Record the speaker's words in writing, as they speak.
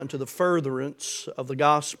unto the furtherance of the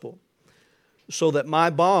gospel, so that my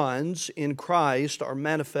bonds in Christ are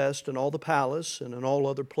manifest in all the palace and in all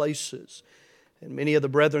other places. And many of the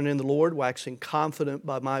brethren in the Lord, waxing confident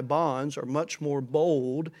by my bonds, are much more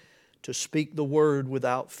bold to speak the word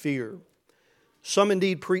without fear. Some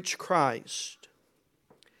indeed preach Christ,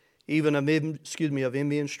 even of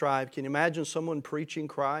envy and strife. Can you imagine someone preaching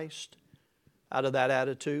Christ out of that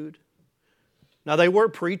attitude? Now they were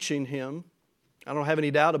preaching Him. I don't have any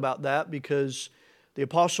doubt about that, because the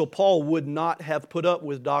Apostle Paul would not have put up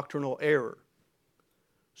with doctrinal error.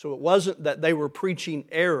 So it wasn't that they were preaching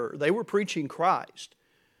error. They were preaching Christ.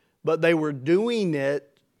 But they were doing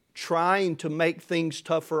it trying to make things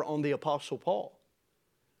tougher on the Apostle Paul.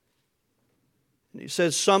 And he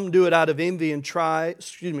says some do it out of envy and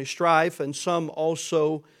strife, and some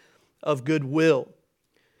also of goodwill.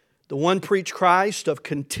 The one preach Christ of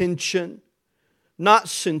contention, not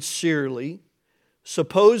sincerely,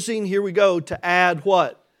 supposing, here we go, to add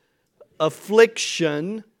what?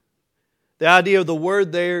 Affliction. The idea of the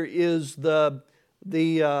word there is the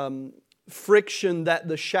friction that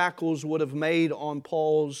the shackles would have made on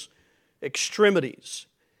Paul's extremities.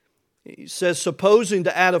 He says, supposing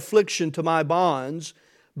to add affliction to my bonds,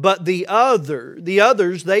 but the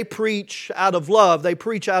others, they preach out of love, they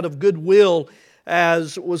preach out of goodwill,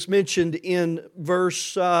 as was mentioned in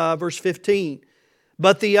verse 15.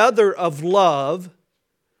 But the other of love,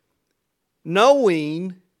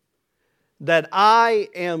 knowing that I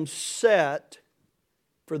am set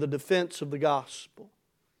for the defense of the gospel.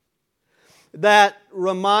 That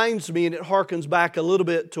reminds me, and it harkens back a little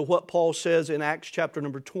bit to what Paul says in Acts chapter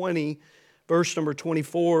number 20, verse number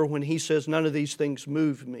 24, when he says, none of these things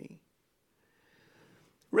move me.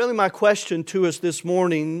 Really, my question to us this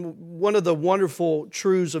morning, one of the wonderful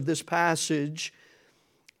truths of this passage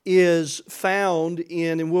is found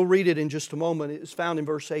in, and we'll read it in just a moment, it's found in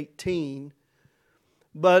verse 18.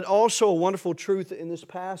 But also a wonderful truth in this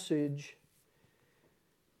passage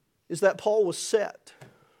is that Paul was set.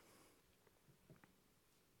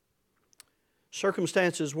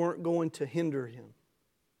 Circumstances weren't going to hinder him.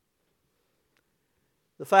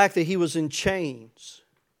 The fact that he was in chains,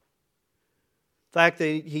 the fact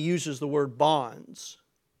that he uses the word bonds,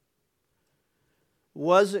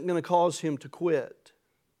 wasn't going to cause him to quit.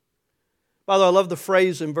 By the way, I love the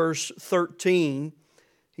phrase in verse 13.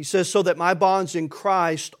 He says, so that my bonds in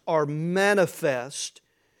Christ are manifest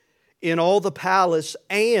in all the palace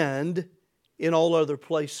and in all other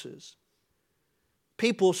places.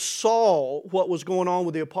 People saw what was going on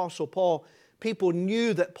with the Apostle Paul. People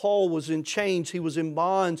knew that Paul was in chains. He was in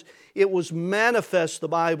bonds. It was manifest, the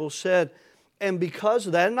Bible said. And because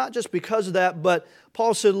of that, and not just because of that, but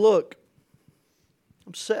Paul said, look,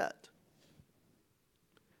 I'm set.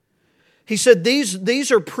 He said,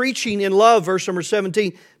 these are preaching in love, verse number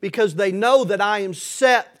 17, because they know that I am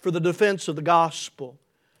set for the defense of the gospel.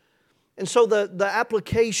 And so the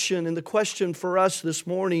application and the question for us this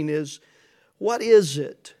morning is, what is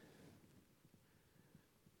it?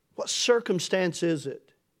 What circumstance is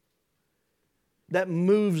it that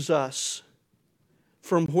moves us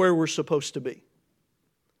from where we're supposed to be?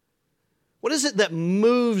 What is it that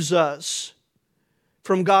moves us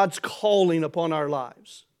from God's calling upon our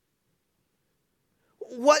lives?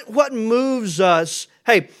 What moves us?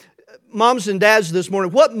 Hey, moms and dads this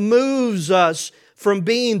morning, what moves us from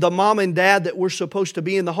being the mom and dad that we're supposed to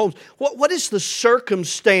be in the homes? What is the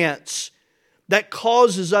circumstance that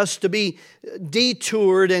causes us to be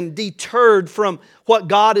detoured and deterred from what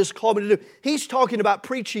God has called me to do? He's talking about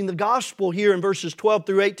preaching the gospel here in verses 12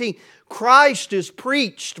 through 18. Christ is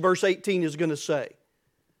preached, verse 18 is going to say.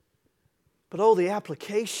 But the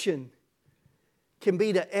application can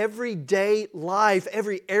be to everyday life,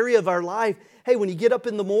 every area of our life. Hey, when you get up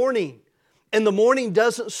in the morning and the morning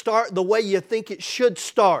doesn't start the way you think it should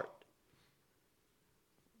start,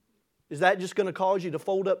 is that just going to cause you to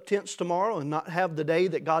fold up tents tomorrow and not have the day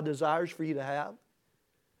that God desires for you to have?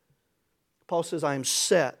 Paul says, I am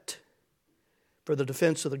set for the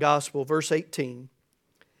defense of the gospel. Verse 18,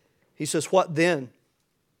 he says, what then?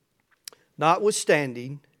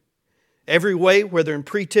 Notwithstanding, every way, whether in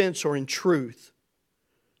pretense or in truth,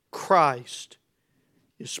 Christ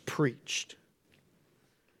is preached.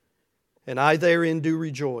 And I therein do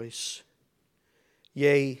rejoice,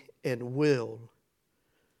 yea, and will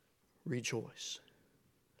rejoice.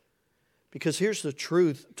 Because here's the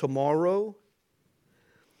truth. Tomorrow,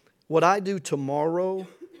 what I do tomorrow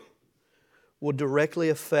will directly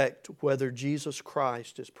affect whether Jesus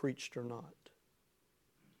Christ is preached or not.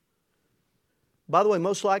 By the way,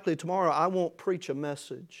 most likely tomorrow I won't preach a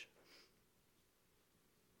message.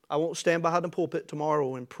 I won't stand behind the pulpit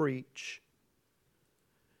tomorrow and preach.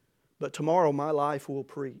 But tomorrow my life will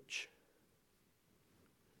preach.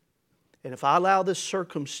 And if I allow the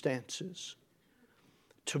circumstances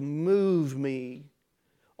to move me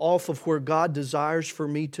off of where God desires for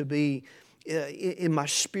me to be in my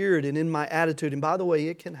spirit and in my attitude, and by the way,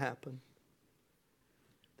 it can happen,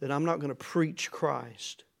 that I'm not going to preach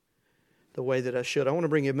Christ the way that I should. I want to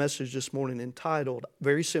bring you a message this morning entitled,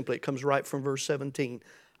 very simply, it comes right from verse 17,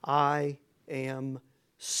 I am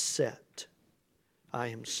set. I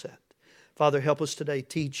am set. Father, help us today.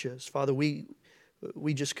 Teach us. Father, we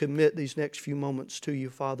just commit these next few moments to you,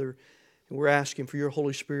 Father, and we're asking for your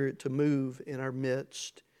Holy Spirit to move in our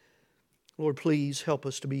midst. Lord, please help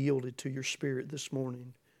us to be yielded to your Spirit this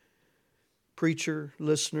morning. Preacher,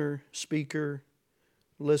 listener, speaker,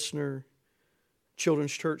 listener,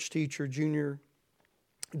 children's church teacher, junior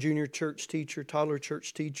church teacher, toddler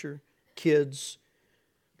church teacher, kids.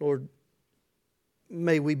 Lord,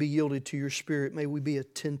 may we be yielded to your Spirit. May we be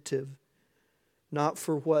attentive, not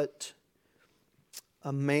for what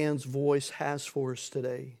a man's voice has for us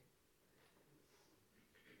today,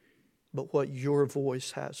 but what your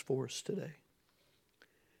voice has for us today.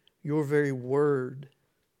 Your very word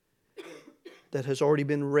that has already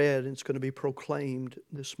been read and it's going to be proclaimed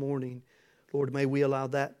this morning. Lord, may we allow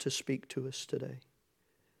that to speak to us today.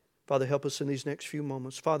 Father, help us in these next few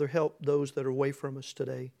moments. Father, help those that are away from us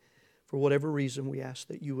today. For whatever reason, we ask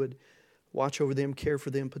that you would watch over them, care for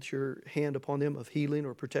them, put your hand upon them of healing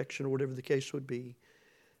or protection or whatever the case would be.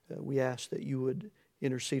 We ask that you would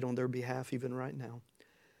intercede on their behalf even right now.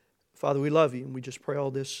 Father, we love you, and we just pray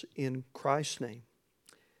all this in Christ's name.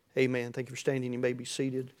 Amen. Thank you for standing. You may be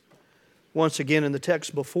seated. Once again, in the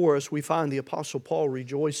text before us, we find the Apostle Paul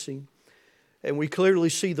rejoicing. And we clearly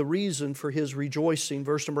see the reason for his rejoicing.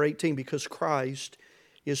 Verse number 18, because Christ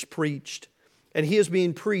is preached. And he is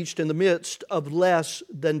being preached in the midst of less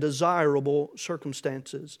than desirable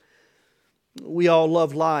circumstances. We all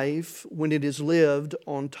love life when it is lived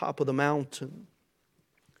on top of the mountain.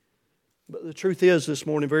 But the truth is this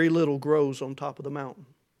morning, very little grows on top of the mountain.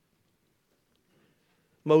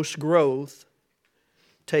 Most growth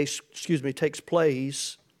takes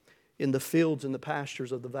place in the fields and the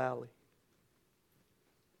pastures of the valley.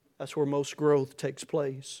 That's where most growth takes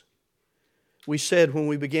place. We said when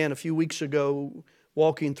we began a few weeks ago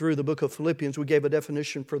walking through the book of Philippians, we gave a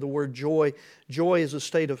definition for the word joy. Joy is a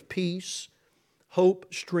state of peace,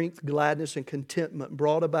 hope, strength, gladness, and contentment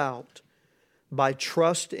brought about by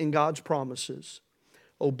trust in God's promises,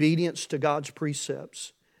 obedience to God's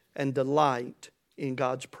precepts, and delight in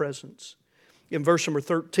God's presence. In verse number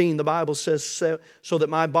 13, the Bible says, so that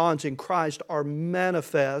my bonds in Christ are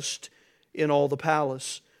manifest in all the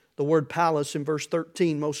palace. The word palace in verse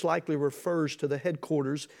 13 most likely refers to the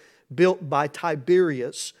headquarters built by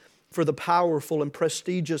Tiberius for the powerful and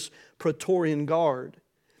prestigious Praetorian Guard.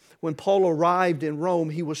 When Paul arrived in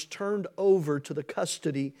Rome, he was turned over to the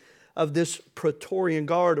custody of this Praetorian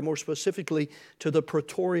Guard, or more specifically to the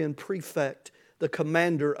Praetorian prefect, the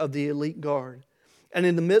commander of the elite guard. And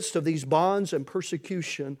in the midst of these bonds and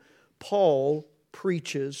persecution, Paul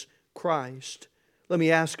preaches Christ. Let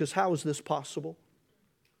me ask us, how is this possible?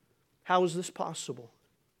 How is this possible?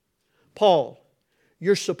 Paul,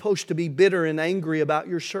 you're supposed to be bitter and angry about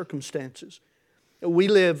your circumstances. We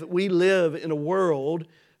live in a world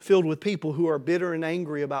filled with people who are bitter and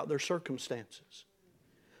angry about their circumstances.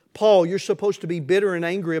 Paul, you're supposed to be bitter and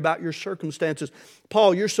angry about your circumstances.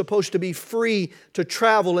 Paul, you're supposed to be free to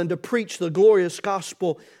travel and to preach the glorious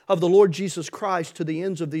gospel of the Lord Jesus Christ to the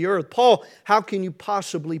ends of the earth. Paul, how can you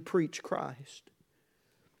possibly preach Christ?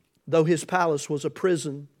 Though his palace was a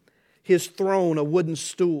prison, his throne a wooden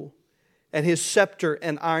stool, and his scepter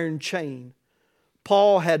an iron chain,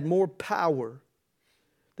 Paul had more power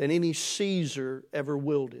than any Caesar ever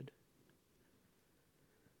wielded.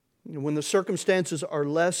 When the circumstances are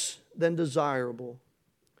less than desirable,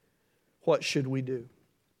 what should we do?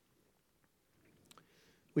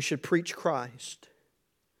 We should preach Christ.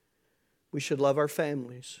 We should love our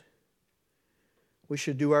families. We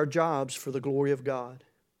should do our jobs for the glory of God.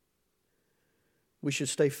 We should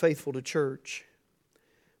stay faithful to church.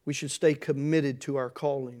 We should stay committed to our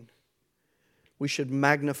calling. We should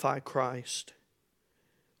magnify Christ.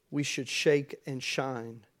 We should shake and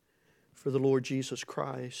shine for the Lord Jesus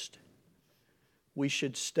Christ. We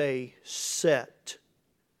should stay set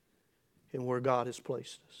in where God has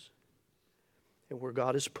placed us, and where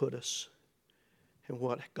God has put us, and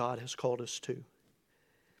what God has called us to.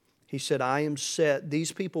 He said, I am set.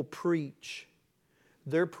 These people preach.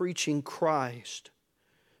 They're preaching Christ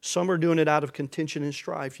Some are doing it out of contention and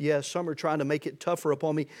strife. Yes, some are trying to make it tougher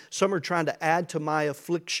upon me. Some are trying to add to my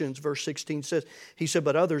afflictions, verse 16 says. He said,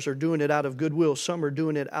 but others are doing it out of goodwill. Some are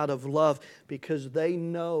doing it out of love because they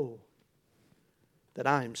know that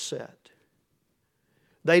I am set.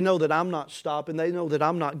 They know that I'm not stopping. They know that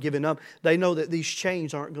I'm not giving up. They know that these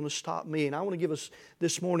chains aren't going to stop me. And I want to give us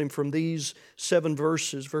this morning from these 7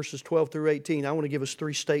 verses, verses 12 through 18, I want to give us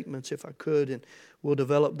 3 statements if I could, and we'll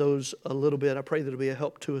develop those a little bit. I pray that it'll be a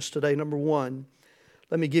help to us today. Number 1,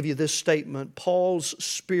 let me give you this statement. Paul's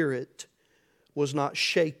spirit was not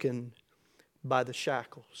shaken by the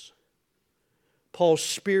shackles. Paul's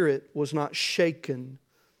spirit was not shaken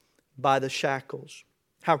by the shackles.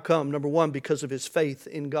 How come? Number 1, because of his faith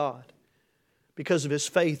in God. Because of his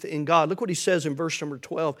faith in God. Look what he says in verse number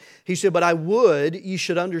 12. He said, but I would ye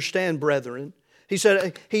should understand, brethren. He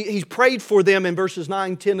said, he prayed for them in verses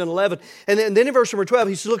 9, 10, and 11. And then in verse number 12,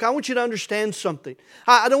 he says, look, I want you to understand something.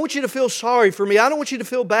 I don't want you to feel sorry for me. I don't want you to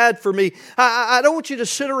feel bad for me. I don't want you to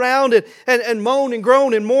sit around and moan and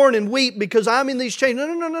groan and mourn and weep because I'm in these chains.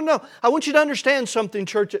 No. I want you to understand something,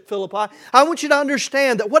 church at Philippi. I want you to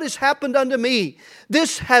understand that what has happened unto me,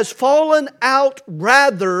 this has fallen out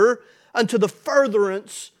rather unto the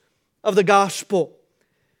furtherance of the gospel.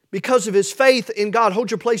 Because of his faith in God.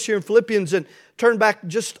 Hold your place here in Philippians and turn back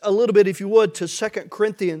just a little bit, if you would, to 2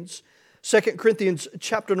 Corinthians. 2 Corinthians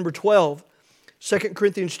chapter number 12. 2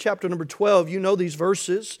 Corinthians chapter number 12. You know these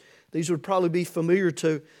verses. These would probably be familiar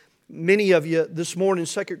to many of you this morning.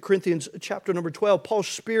 2 Corinthians chapter number 12. Paul's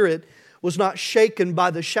spirit was not shaken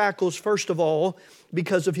by the shackles, first of all,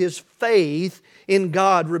 because of his faith in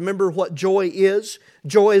God. Remember what joy is?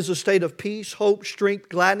 Joy is a state of peace, hope, strength,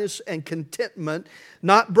 gladness, and contentment,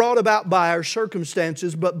 not brought about by our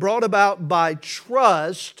circumstances, but brought about by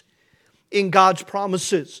trust in God's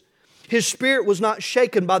promises. His spirit was not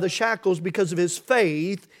shaken by the shackles because of his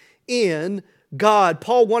faith in God.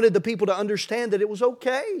 Paul wanted the people to understand that it was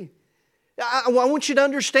okay. I want you to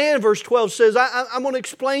understand, verse 12 says, I'm going to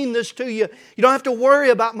explain this to you. You don't have to worry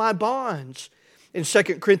about my bonds. In 2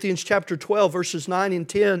 Corinthians chapter 12, verses 9 and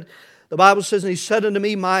 10, the Bible says, and he said unto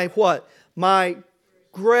me, my what? My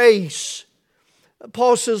grace.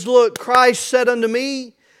 Paul says, look, Christ said unto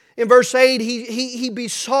me, in verse 8, he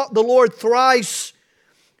besought the Lord thrice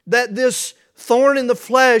that this thorn in the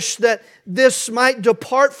flesh, that this might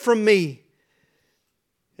depart from me.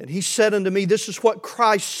 And he said unto me, this is what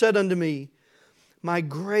Christ said unto me, my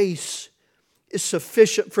grace is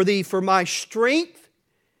sufficient for thee, for my strength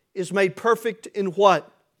is made perfect in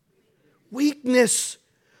what? Weakness.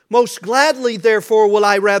 Most gladly, therefore, will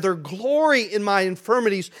I rather glory in my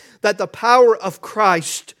infirmities, that the power of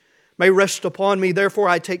Christ may rest upon me. Therefore,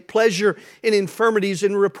 I take pleasure in infirmities,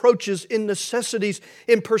 in reproaches, in necessities,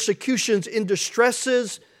 in persecutions, in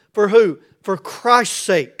distresses. For who? For Christ's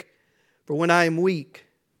sake. For when I am weak,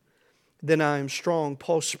 then I am strong.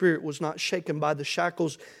 Paul's spirit was not shaken by the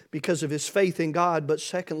shackles because of his faith in God, but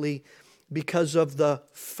secondly, because of the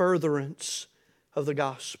furtherance of the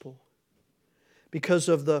gospel. Because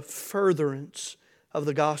of the furtherance of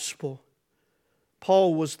the gospel.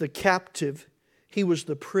 Paul was the captive. He was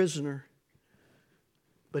the prisoner.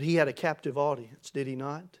 But he had a captive audience, did he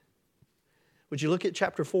not? Would you look at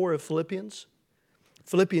chapter 4 of Philippians?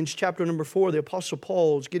 Philippians chapter number 4, the Apostle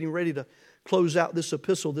Paul is getting ready to close out this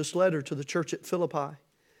epistle, this letter to the church at Philippi.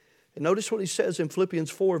 And notice what he says in Philippians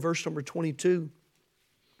 4, verse number 22.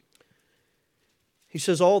 He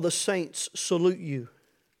says, all the saints salute you.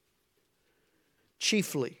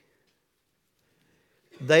 Chiefly,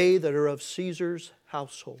 they that are of Caesar's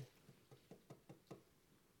household.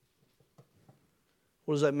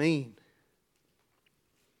 What does that mean?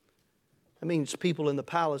 That means people in the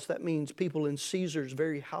palace. That means people in Caesar's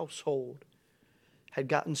very household had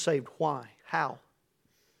gotten saved. Why? How?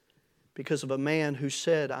 Because of a man who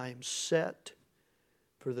said, I am set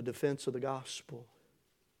for the defense of the gospel.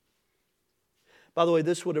 By the way,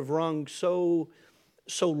 this would have rung so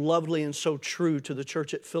lovely and so true to the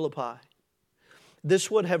church at Philippi.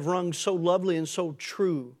 This would have rung so lovely and so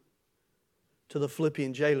true to the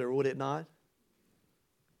Philippian jailer, would it not?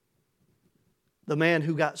 The man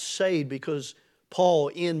who got saved because Paul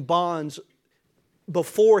in bonds,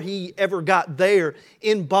 before he ever got there,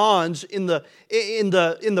 in bonds in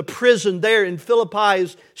the prison there in Philippi,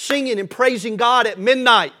 is singing and praising God at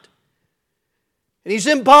midnight. And he's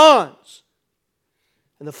in bonds.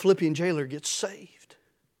 And the Philippian jailer gets saved.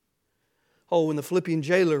 Oh, when the Philippian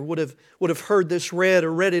jailer would have heard this read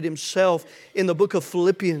or read it himself in the book of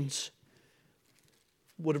Philippians,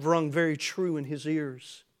 would have rung very true in his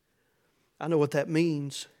ears. I know what that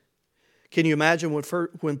means. Can you imagine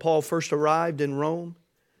when Paul first arrived in Rome?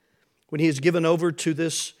 when he is given over to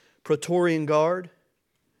this Praetorian guard.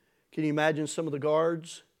 Can you imagine some of the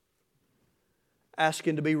guards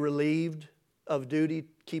asking to be relieved of duty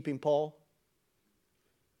keeping Paul?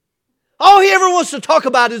 All he ever wants to talk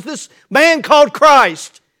about is this man called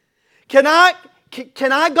Christ. Can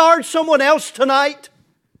I guard someone else tonight?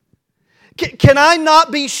 Can I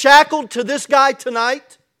not be shackled to this guy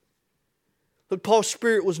tonight? Look, Paul's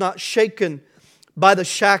spirit was not shaken by the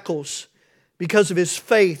shackles because of his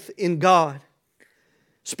faith in God.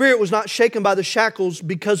 Spirit was not shaken by the shackles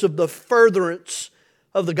because of the furtherance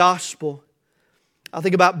of the gospel. I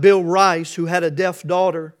think about Bill Rice, who had a deaf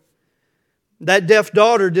daughter. That deaf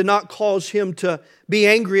daughter did not cause him to be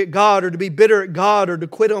angry at God or to be bitter at God or to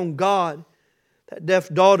quit on God. That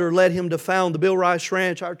deaf daughter led him to found the Bill Rice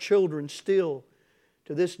Ranch. Our children still,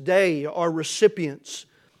 to this day, are recipients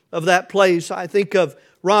of that place. I think of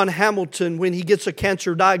Ron Hamilton when he gets a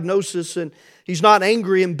cancer diagnosis and he's not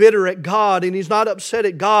angry and bitter at God and he's not upset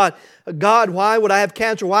at God. God, why would I have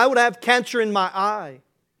cancer? Why would I have cancer in my eye?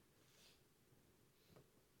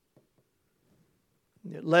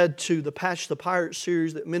 It led to the Patch the Pirate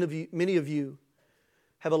series that many of you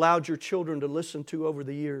have allowed your children to listen to over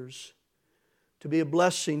the years, to be a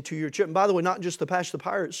blessing to your children. By the way, not just the Patch the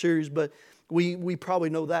Pirate series, but we probably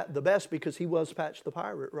know that the best because he was Patch the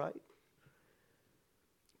Pirate, right?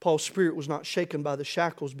 Paul's spirit was not shaken by the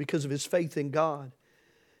shackles because of his faith in God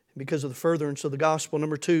and because of the furtherance of the gospel.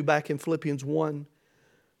 Number 2, back in Philippians 1,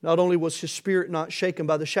 not only was his spirit not shaken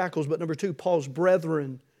by the shackles, but number 2, Paul's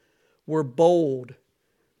brethren were bold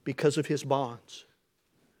because of his bonds.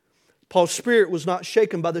 Paul's spirit was not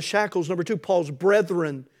shaken by the shackles. Number 2, Paul's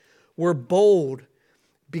brethren were bold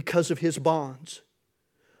because of his bonds.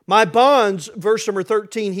 My bonds, verse number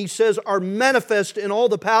 13, he says, are manifest in all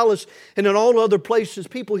the palace and in all other places.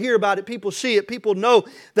 People hear about it, people see it, people know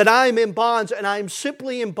that I am in bonds, and I am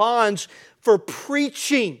simply in bonds for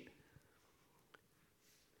preaching.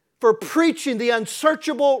 For preaching the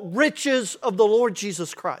unsearchable riches of the Lord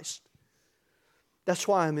Jesus Christ. That's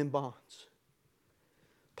why I'm in bonds.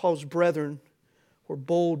 Paul's brethren were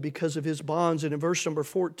bold because of his bonds. And in verse number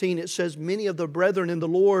 14 it says, many of the brethren in the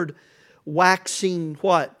Lord waxing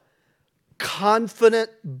what?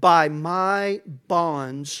 Confident by my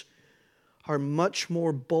bonds are much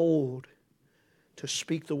more bold to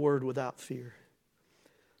speak the word without fear.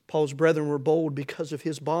 Paul's brethren were bold because of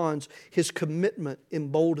his bonds. His commitment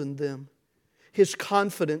emboldened them. His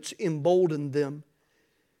confidence emboldened them.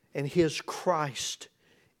 And his Christ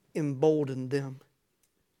emboldened them.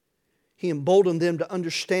 He emboldened them to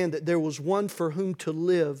understand that there was one for whom to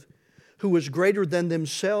live who was greater than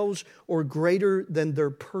themselves or greater than their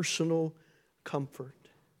personal comfort.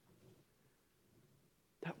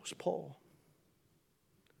 That was Paul.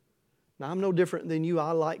 Now, I'm no different than you.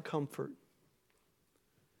 I like comfort.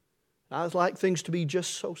 I like things to be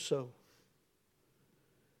just so-so.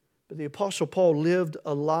 But the Apostle Paul lived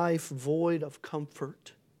a life void of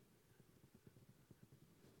comfort.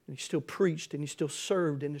 And he still preached and he still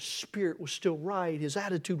served and his spirit was still right. His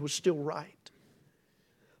attitude was still right.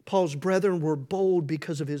 Paul's brethren were bold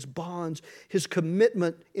because of his bonds. His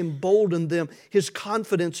commitment emboldened them. His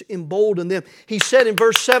confidence emboldened them. He said in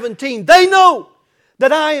verse 17, they know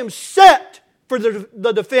that I am set for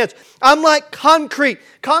the defense. I'm like concrete.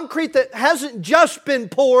 Concrete that hasn't just been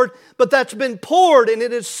poured, but that's been poured and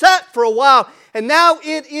it is set for a while. And now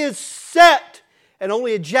it is set. And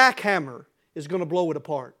only a jackhammer is going to blow it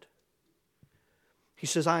apart. He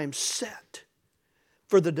says, I am set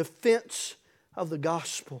for the defense of the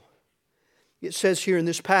gospel. It says here in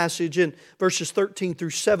this passage in verses 13 through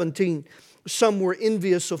 17, some were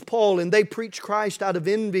envious of Paul and they preached Christ out of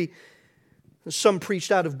envy. Some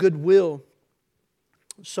preached out of goodwill.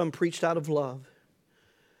 Some preached out of love.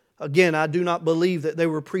 Again, I do not believe that they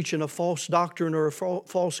were preaching a false doctrine or a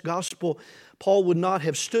false gospel. Paul would not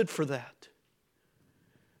have stood for that.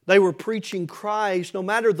 They were preaching Christ, no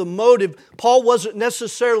matter the motive. Paul wasn't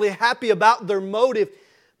necessarily happy about their motive,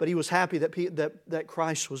 but he was happy that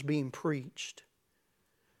Christ was being preached.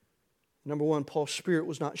 Number 1, Paul's spirit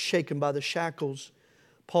was not shaken by the shackles.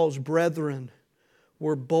 Paul's brethren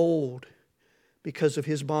were bold because of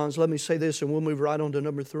his bonds. Let me say this and we'll move right on to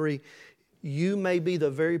number 3. You may be the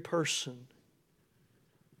very person,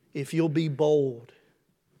 if you'll be bold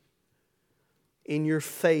in your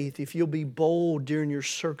faith, if you'll be bold during your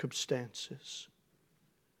circumstances,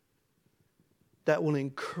 that will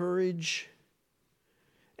encourage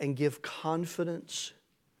and give confidence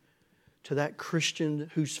to that Christian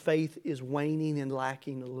whose faith is waning and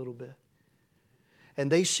lacking a little bit.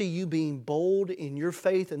 And they see you being bold in your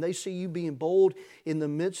faith, and they see you being bold in the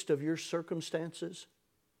midst of your circumstances.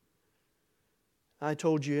 I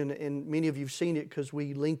told you, and many of you have seen it because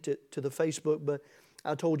we linked it to the Facebook, but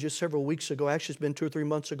I told you several weeks ago, actually it's been 2 or 3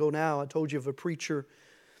 months ago now, I told you of a preacher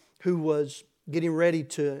who was getting ready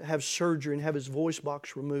to have surgery and have his voice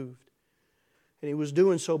box removed. And he was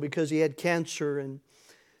doing so because he had cancer, and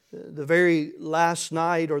the very last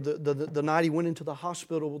night, or the night he went into the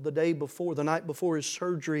hospital the night before his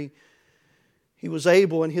surgery, he was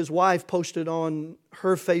able, and his wife posted on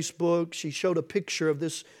her Facebook, she showed a picture of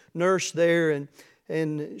this nurse there,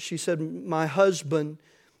 and she said, my husband,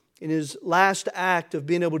 in his last act of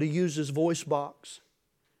being able to use his voice box,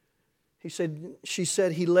 she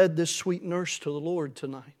said he led this sweet nurse to the Lord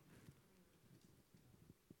tonight.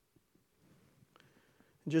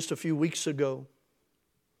 Just a few weeks ago,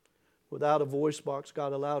 without a voice box,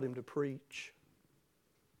 God allowed him to preach.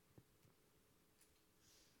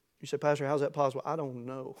 You say, Pastor, how's that possible? I don't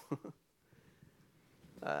know.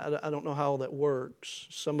 I don't know how all that works.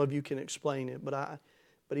 Some of you can explain it, but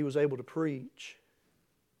he was able to preach.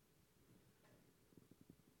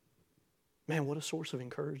 Man, what a source of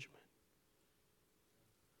encouragement.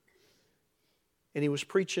 And he was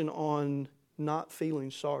preaching on not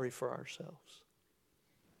feeling sorry for ourselves.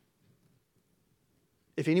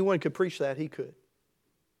 If anyone could preach that, he could.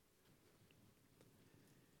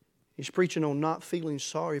 He's preaching on not feeling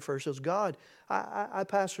sorry for ourselves. God, I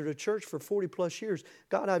pastored a church for 40 plus years.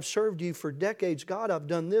 God, I've served you for decades. God, I've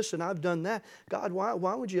done this and I've done that. God, why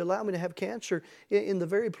would you allow me to have cancer in the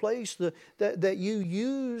very place that you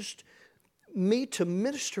used me to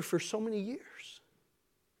minister for so many years?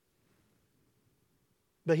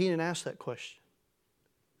 But he didn't ask that question.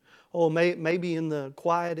 Oh, maybe in the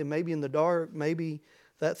quiet and maybe in the dark, maybe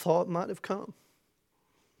that thought might have come.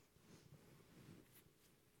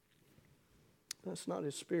 That's not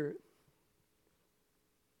his spirit.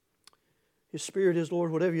 His spirit is,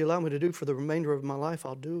 Lord, whatever you allow me to do for the remainder of my life,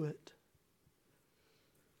 I'll do it.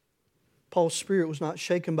 Paul's spirit was not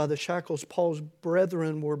shaken by the shackles. Paul's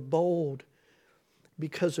brethren were bold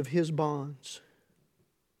because of his bonds.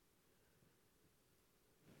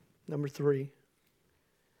 Number 3.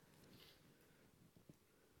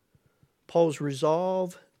 Paul's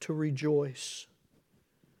resolve to rejoice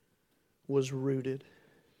was rooted.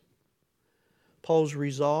 Paul's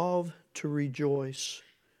resolve to rejoice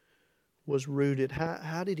was rooted.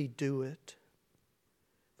 How did he do it?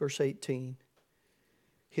 Verse 18.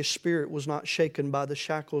 His spirit was not shaken by the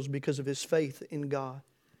shackles because of his faith in God.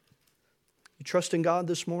 You trust in God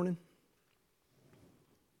this morning?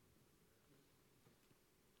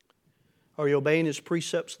 Are you obeying His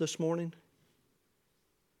precepts this morning?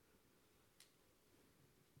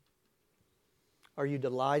 Are you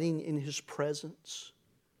delighting in His presence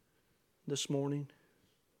this morning?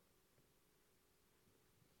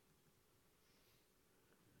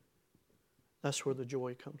 That's where the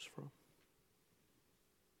joy comes from.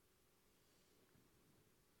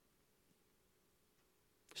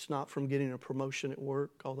 It's not from getting a promotion at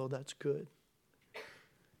work, although that's good.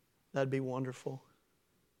 That'd be wonderful.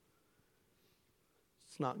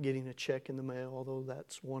 It's not getting a check in the mail, although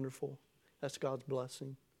that's wonderful. That's God's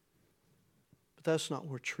blessing. But that's not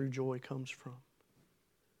where true joy comes from.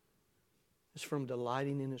 It's from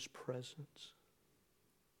delighting in His presence.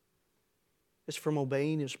 It's from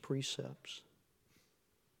obeying His precepts.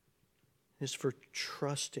 It's for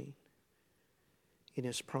trusting in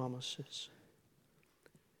His promises.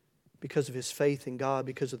 Because of his faith in God,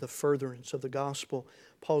 because of the furtherance of the gospel,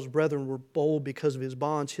 Paul's brethren were bold because of his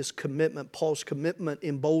bonds, his commitment. Paul's commitment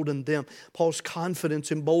emboldened them. Paul's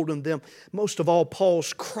confidence emboldened them. Most of all,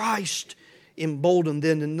 Paul's Christ emboldened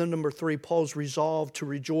them. And then number 3, Paul's resolve to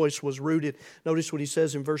rejoice was rooted. Notice what he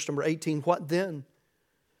says in verse number 18. What then?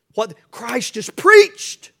 What? Christ is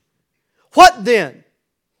preached. What then?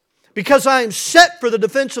 Because I am set for the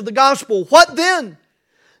defense of the gospel. What then?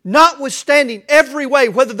 Notwithstanding every way,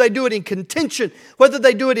 whether they do it in contention, whether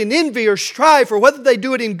they do it in envy or strife, or whether they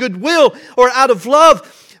do it in goodwill or out of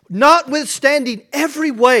love, notwithstanding every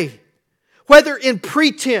way, whether in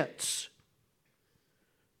pretense,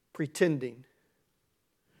 pretending,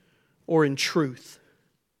 or in truth,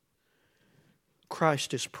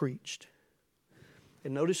 Christ is preached.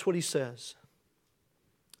 And notice what he says.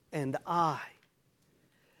 And I,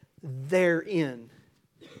 therein.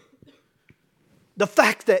 The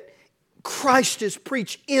fact that Christ is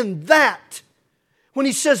preached in that. When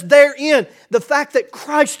he says therein, the fact that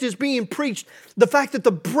Christ is being preached, the fact that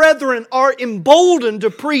the brethren are emboldened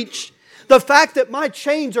to preach, the fact that my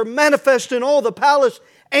chains are manifest in all the palace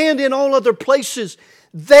and in all other places,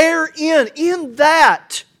 therein, in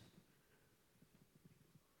that,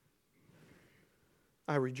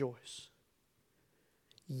 I rejoice.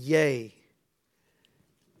 Yea,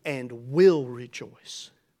 and will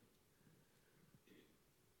rejoice.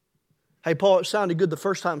 Hey, Paul, it sounded good the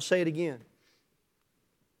first time. Say it again.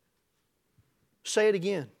 Say it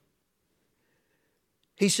again.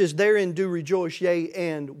 He says, therein do rejoice, yea,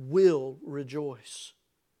 and will rejoice.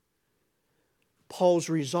 Paul's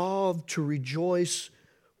resolve to rejoice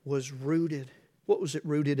was rooted. What was it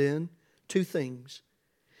rooted in? Two things.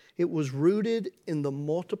 It was rooted in the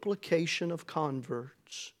multiplication of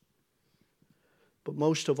converts. But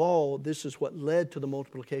most of all, this is what led to the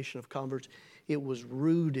multiplication of converts. It was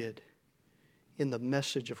rooted in the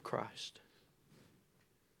message of Christ.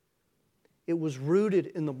 It was rooted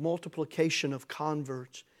in the multiplication of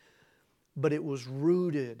converts, but it was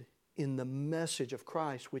rooted in the message of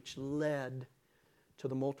Christ, which led to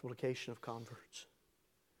the multiplication of converts.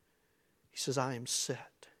 He says, I am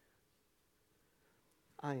set.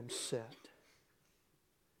 I am set.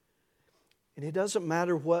 And it doesn't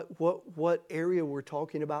matter what area we're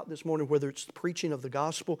talking about this morning, whether it's the preaching of the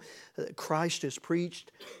gospel that Christ has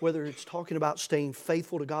preached, whether it's talking about staying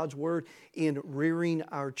faithful to God's Word in rearing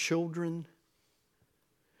our children,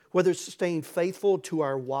 whether it's staying faithful to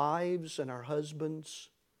our wives and our husbands.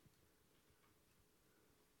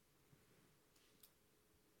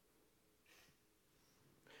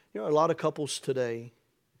 You know, a lot of couples today,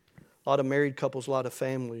 a lot of married couples, a lot of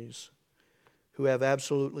families who have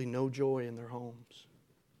absolutely no joy in their homes.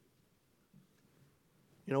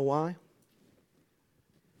 You know why?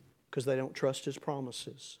 Because they don't trust His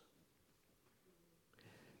promises.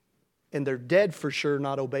 And they're dead for sure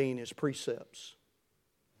not obeying His precepts.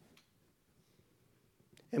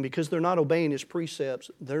 And because they're not obeying His precepts,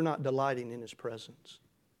 they're not delighting in His presence.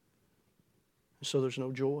 And so there's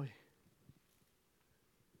no joy.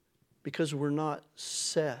 Because we're not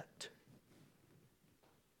set.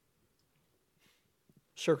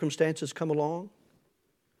 Circumstances come along.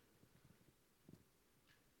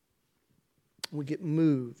 We get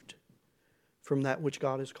moved from that which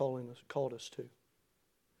God has called us to.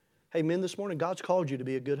 Hey, men, this morning, God's called you to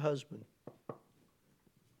be a good husband.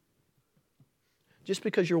 Just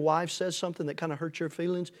because your wife says something that kind of hurts your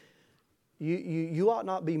feelings, you ought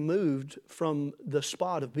not be moved from the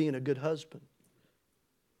spot of being a good husband.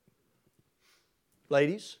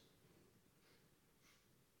 Ladies,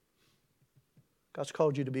 God's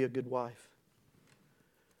called you to be a good wife.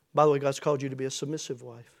 By the way, God's called you to be a submissive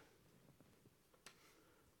wife.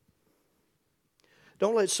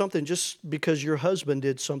 Don't let something, just because your husband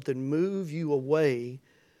did something, move you away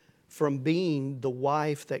from being the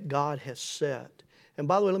wife that God has set. And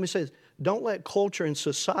by the way, let me say this. Don't let culture and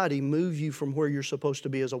society move you from where you're supposed to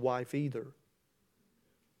be as a wife either.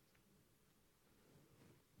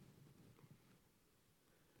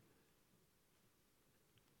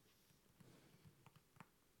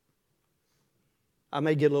 I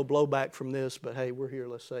may get a little blowback from this, but hey, we're here,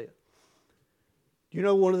 let's say it. You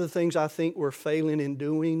know, one of the things I think we're failing in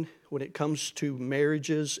doing when it comes to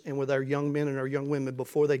marriages and with our young men and our young women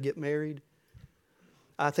before they get married,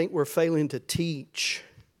 I think we're failing to teach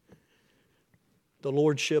the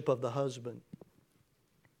lordship of the husband.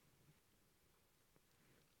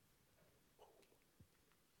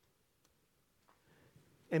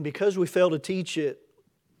 And because we fail to teach it,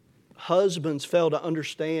 husbands fail to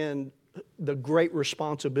understand the great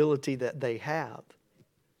responsibility that they have.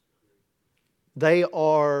 The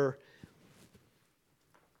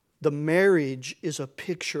marriage is a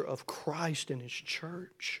picture of Christ and His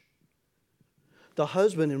church. The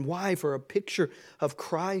husband and wife are a picture of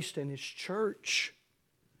Christ and His church.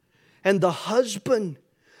 And the husband,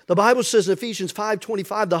 the Bible says in Ephesians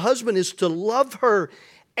 5:25, the husband is to love her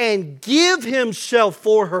and give himself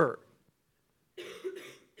for her.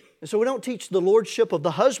 And so we don't teach the lordship of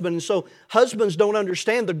the husband. And so husbands don't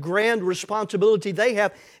understand the grand responsibility they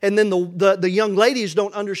have. And then the young ladies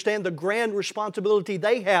don't understand the grand responsibility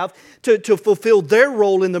they have to fulfill their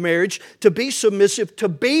role in the marriage, to be submissive, to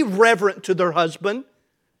be reverent to their husband.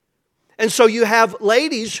 And so you have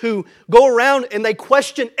ladies who go around and they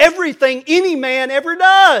question everything any man ever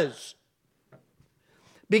does.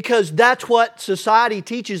 Because that's what society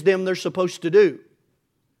teaches them they're supposed to do.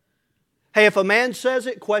 Hey, if a man says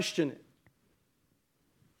it, question it.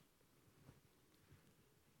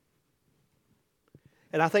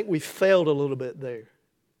 And I think we failed a little bit there.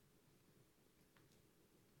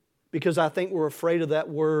 Because I think we're afraid of that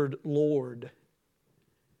word, Lord.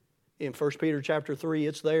 In 1 Peter chapter 3,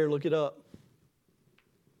 it's there, look it up.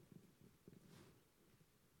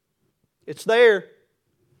 It's there.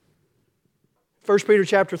 1 Peter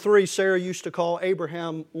chapter 3, Sarah used to call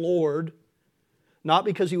Abraham Lord. Not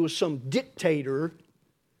because he was some dictator,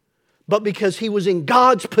 but because he was in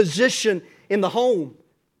God's position in the home.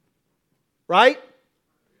 Right?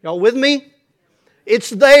 Y'all with me? It's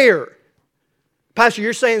there. Pastor,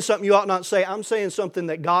 you're saying something you ought not say. I'm saying something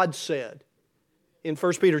that God said in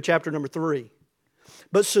 1 Peter chapter number 3.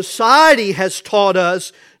 But society has taught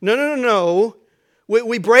us, no.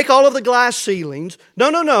 We break all of the glass ceilings.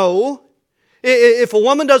 No. If a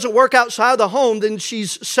woman doesn't work outside the home, then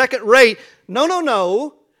she's second rate.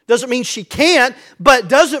 No. Doesn't mean she can't, but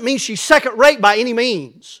doesn't mean she's second rate by any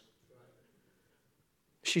means.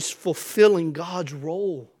 She's fulfilling God's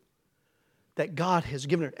role that God has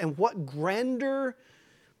given her. And what grander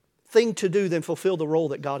thing to do than fulfill the role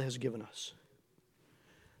that God has given us?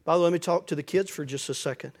 By the way, let me talk to the kids for just a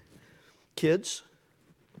second. Kids,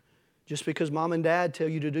 just because mom and dad tell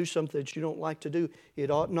you to do something that you don't like to do,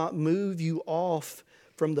 it ought not move you off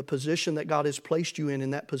from the position that God has placed you in,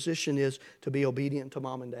 and that position is to be obedient to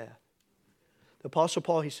mom and dad. The Apostle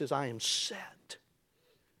Paul, he says, I am set.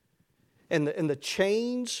 And the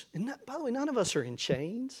chains, and by the way, none of us are in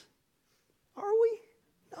chains. Are we?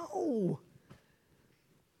 No.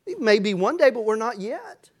 It may be one day, but we're not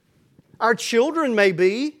yet. Our children may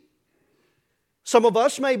be. Some of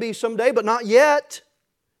us may be someday, but not yet.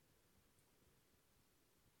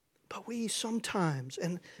 But we sometimes,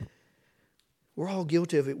 and we're all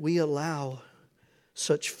guilty of it, we allow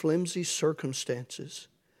such flimsy circumstances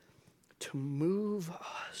to move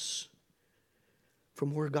us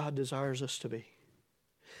from where God desires us to be.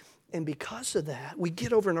 And because of that, we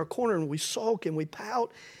get over in our corner and we sulk and we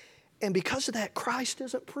pout. And because of that, Christ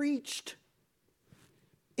isn't preached.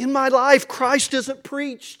 In my life, Christ isn't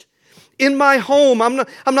preached. In my home, I'm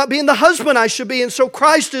not being the husband I should be, and so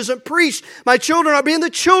Christ isn't preached. My children are being the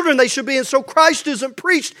children they should be, and so Christ isn't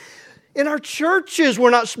preached. In our churches, we're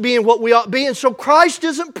not being what we ought to be, and so Christ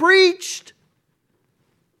isn't preached.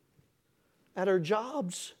 At our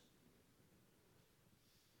jobs.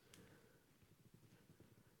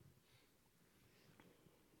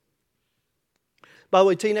 By the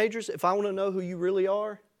way, teenagers, if I want to know who you really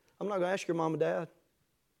are, I'm not going to ask your mom and dad.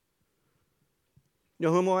 You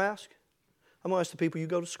know who I'm going to ask? I'm going to ask the people you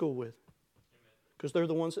go to school with. Because they're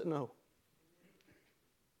the ones that know.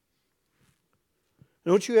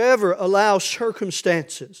 Don't you ever allow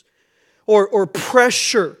circumstances or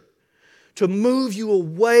pressure to move you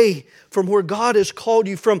away from where God has called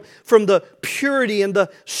you, from the purity and the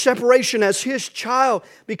separation as His child.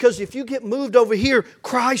 Because if you get moved over here,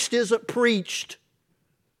 Christ isn't preached.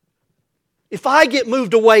 If I get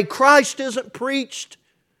moved away, Christ isn't preached.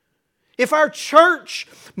 If our church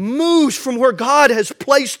moves from where God has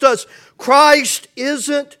placed us, Christ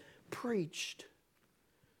isn't preached.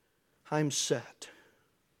 I'm set.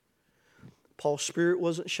 Paul's spirit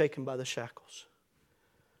wasn't shaken by the shackles.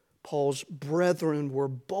 Paul's brethren were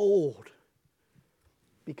bold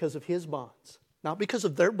because of his bonds. Not because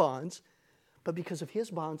of their bonds, but because of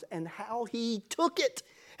his bonds and how he took it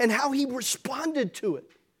and how he responded to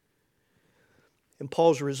it. And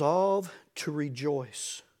Paul's resolve to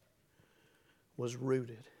rejoice was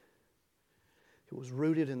rooted. It was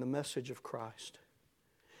rooted in the message of Christ.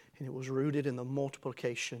 And it was rooted in the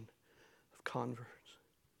multiplication of converts.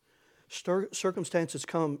 Circumstances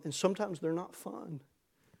come, and sometimes they're not fun.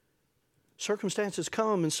 Circumstances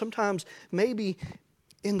come, and sometimes maybe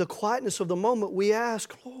in the quietness of the moment we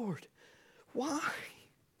ask, Lord, why?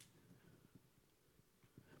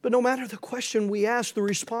 But no matter the question we ask, the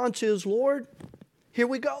response is, Lord, here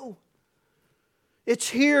we go. It's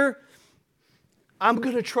here. I'm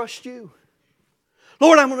going to trust you.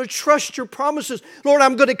 Lord, I'm going to trust your promises. Lord,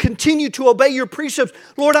 I'm going to continue to obey your precepts.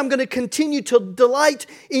 Lord, I'm going to continue to delight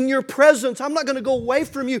in your presence. I'm not going to go away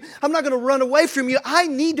from you. I'm not going to run away from you. I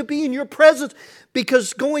need to be in your presence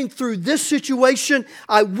because going through this situation,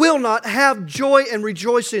 I will not have joy and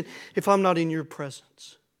rejoicing if I'm not in your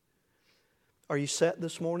presence. Are you set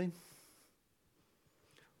this morning?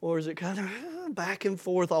 Or is it kind of back and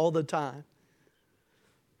forth all the time?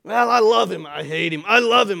 Well, I love him, I hate him. I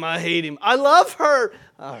love him, I hate him. I love her,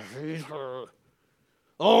 I hate her.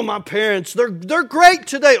 Oh, my parents, they're great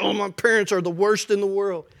today. Oh, my parents are the worst in the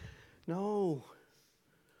world. No.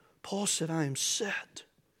 Paul said, I am set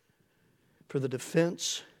for the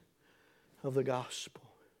defense of the gospel.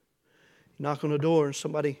 You knock on the door and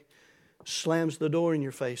somebody slams the door in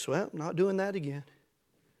your face. Well, I'm not doing that again.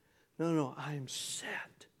 No, I am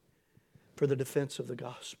set for the defense of the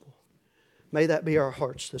gospel. May that be our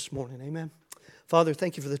hearts this morning. Amen. Father,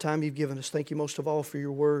 thank you for the time you've given us. Thank you most of all for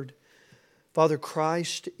your word. Father,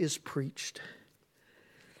 Christ is preached.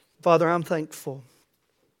 Father, I'm thankful.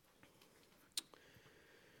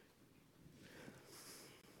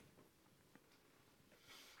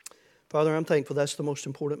 Father, I'm thankful that's the most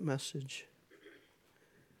important message.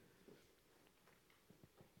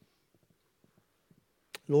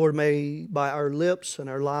 Lord, may by our lips and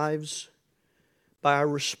our lives, by our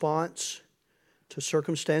response to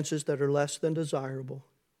circumstances that are less than desirable,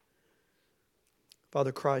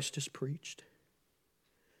 Father, Christ is preached.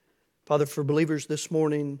 Father, for believers this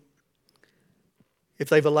morning, if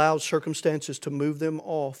they've allowed circumstances to move them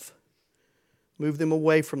off, move them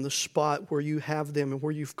away from the spot where you have them and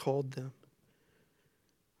where you've called them,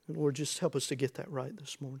 and Lord, just help us to get that right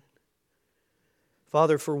this morning.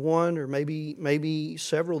 Father, for one or maybe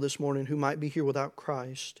several this morning who might be here without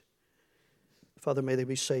Christ, Father, may they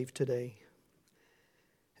be saved today.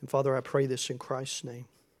 And Father, I pray this in Christ's name.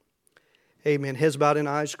 Amen. Heads bowed and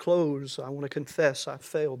eyes closed. I want to confess I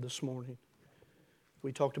failed this morning.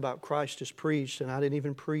 We talked about Christ is preached, and I didn't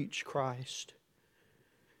even preach Christ.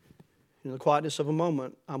 In the quietness of a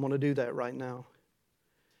moment, I'm going to do that right now.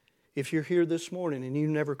 If you're here this morning and you've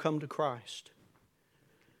never come to Christ,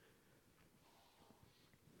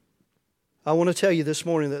 I want to tell you this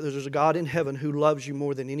morning that there's a God in heaven who loves you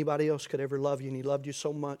more than anybody else could ever love you, and He loved you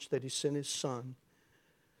so much that He sent His Son.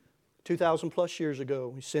 2,000 plus years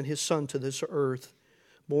ago, He sent His Son to this earth.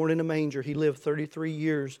 Born in a manger, He lived 33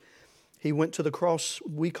 years. He went to the cross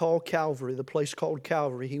we call Calvary, the place called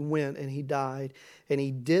Calvary. He went and He died. And He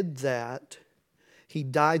did that. He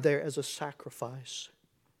died there as a sacrifice.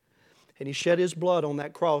 And He shed His blood on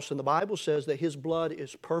that cross. And the Bible says that His blood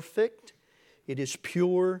is perfect. It is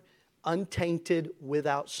pure, untainted,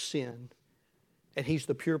 without sin. And He's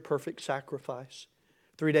the pure, perfect sacrifice.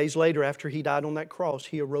 3 days later, after He died on that cross,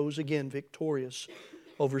 He arose again victorious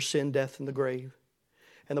over sin, death, and the grave.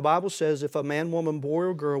 And the Bible says if a man, woman, boy,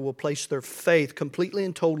 or girl will place their faith completely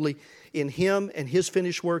and totally in Him and His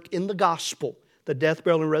finished work in the gospel, the death,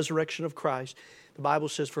 burial, and resurrection of Christ, the Bible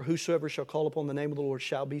says, for whosoever shall call upon the name of the Lord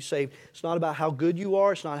shall be saved. It's not about how good you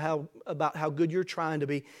are. It's not about how good you're trying to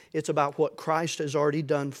be. It's about what Christ has already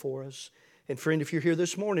done for us. And friend, if you're here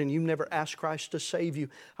this morning and you've never asked Christ to save you,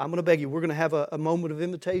 I'm going to beg you, we're going to have a moment of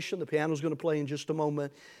invitation. The piano's going to play in just a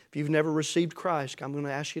moment. If you've never received Christ, I'm going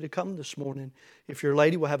to ask you to come this morning. If you're a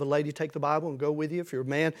lady, we'll have a lady take the Bible and go with you. If you're a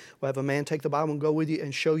man, we'll have a man take the Bible and go with you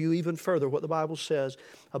and show you even further what the Bible says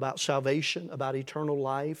about salvation, about eternal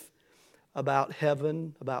life, about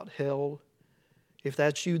heaven, about hell. If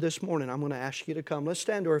that's you this morning, I'm going to ask you to come. Let's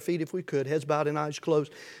stand to our feet if we could, heads bowed and eyes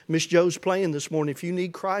closed. Miss Joe's playing this morning. If you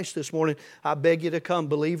need Christ this morning, I beg you to come.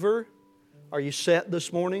 Believer, are you set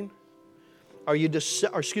this morning? Are you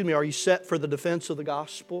set for the defense of the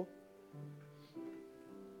gospel?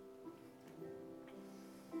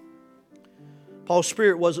 Paul's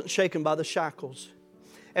spirit wasn't shaken by the shackles.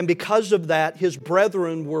 And because of that, his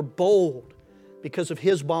brethren were bold because of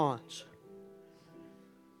his bonds.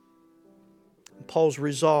 Paul's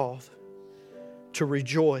resolve to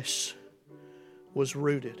rejoice was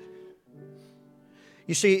rooted.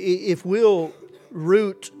 You see, if we'll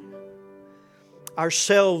root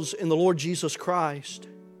ourselves in the Lord Jesus Christ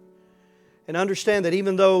and understand that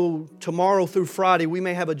even though tomorrow through Friday we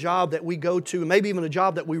may have a job that we go to, and maybe even a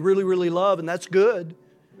job that we really, really love, and that's good.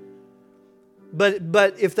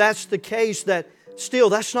 But if that's the case, that still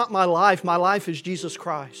that's not my life. My life is Jesus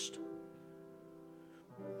Christ.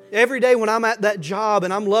 Every day when I'm at that job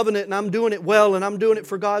and I'm loving it and I'm doing it well and I'm doing it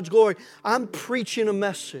for God's glory, I'm preaching a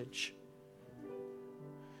message.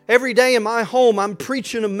 Every day in my home, I'm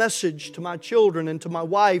preaching a message to my children and to my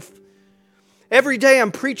wife. Every day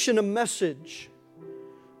I'm preaching a message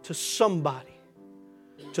to somebody,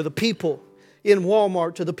 to the people in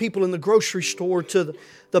Walmart, to the people in the grocery store, to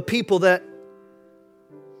the people that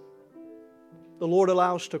the Lord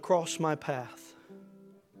allows to cross my path.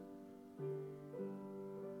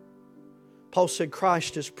 Paul said,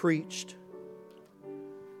 Christ is preached.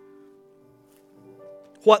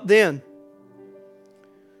 What then?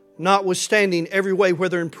 Notwithstanding every way,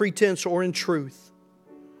 whether in pretense or in truth,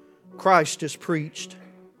 Christ is preached.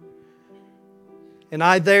 And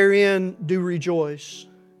I therein do rejoice.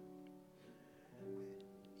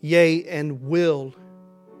 Yea, and will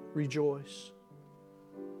rejoice.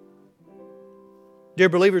 Dear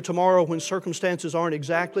believer, tomorrow when circumstances aren't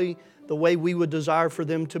exactly the way we would desire for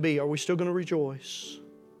them to be, are we still going to rejoice?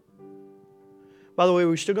 By the way,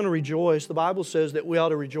 we're still going to rejoice. The Bible says that we ought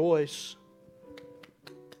to rejoice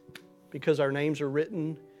because our names are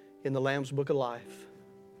written in the Lamb's Book of Life.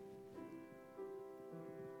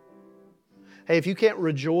 Hey, if you can't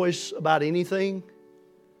rejoice about anything,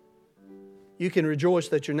 you can rejoice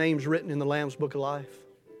that your name's written in the Lamb's Book of Life.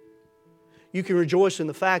 You can rejoice in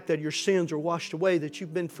the fact that your sins are washed away, that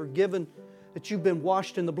you've been forgiven, that you've been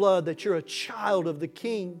washed in the blood, that you're a child of the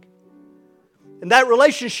King. And that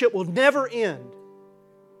relationship will never end.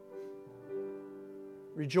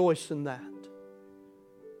 Rejoice in that.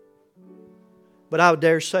 But I would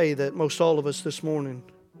dare say that most all of us this morning,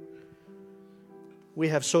 we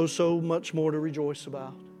have so much more to rejoice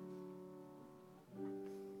about.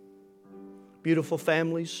 Beautiful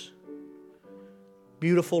families,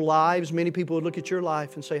 beautiful lives. Many people would look at your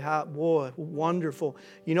life and say, "How, boy, wonderful."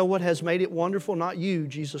 You know what has made it wonderful? Not you,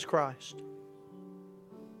 Jesus Christ.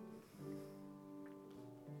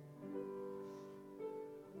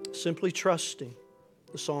 Simply trusting,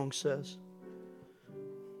 the song says.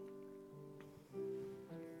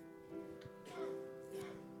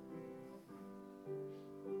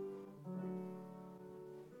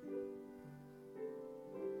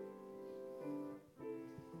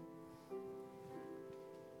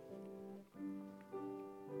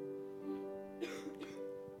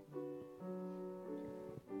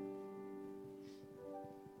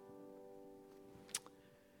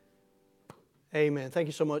 Amen. Thank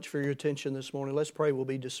you so much for your attention this morning. Let's pray. We'll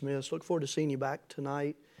be dismissed. Look forward to seeing you back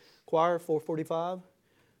tonight. Choir, 4:45.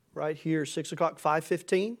 Right here, 6 o'clock,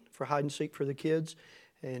 5:15 for hide and seek for the kids.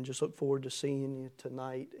 And just look forward to seeing you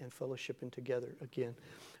tonight and fellowshipping together again.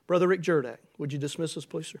 Brother Rick Jerdak, would you dismiss us,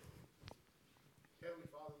 please, sir? Heavenly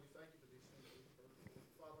Father, we thank you for these things that we've heard.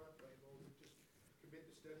 Father, I pray, Lord, we just commit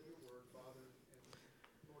to study your word, Father, and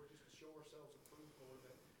Lord, just to show ourselves approved, Lord,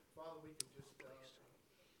 that, Father, we can just,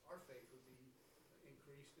 our faith would be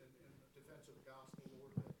increased in defense of the gospel,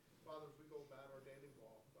 Lord. That, Father, as we go about our daily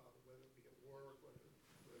walk, Father, whether it be at work,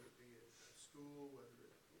 whether it be at school,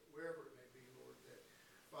 wherever it may be, Lord, that,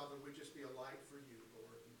 Father, we just be a light for you,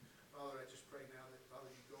 Lord. And, Father, I just pray now that,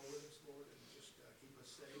 Father, you go with us, Lord, and just keep us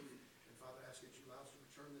safe. And, Father, I ask that you allow us to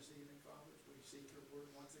return this evening, Father, as we seek your word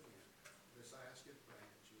once again. This I ask and pray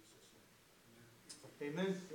in Jesus' name. Amen. Amen.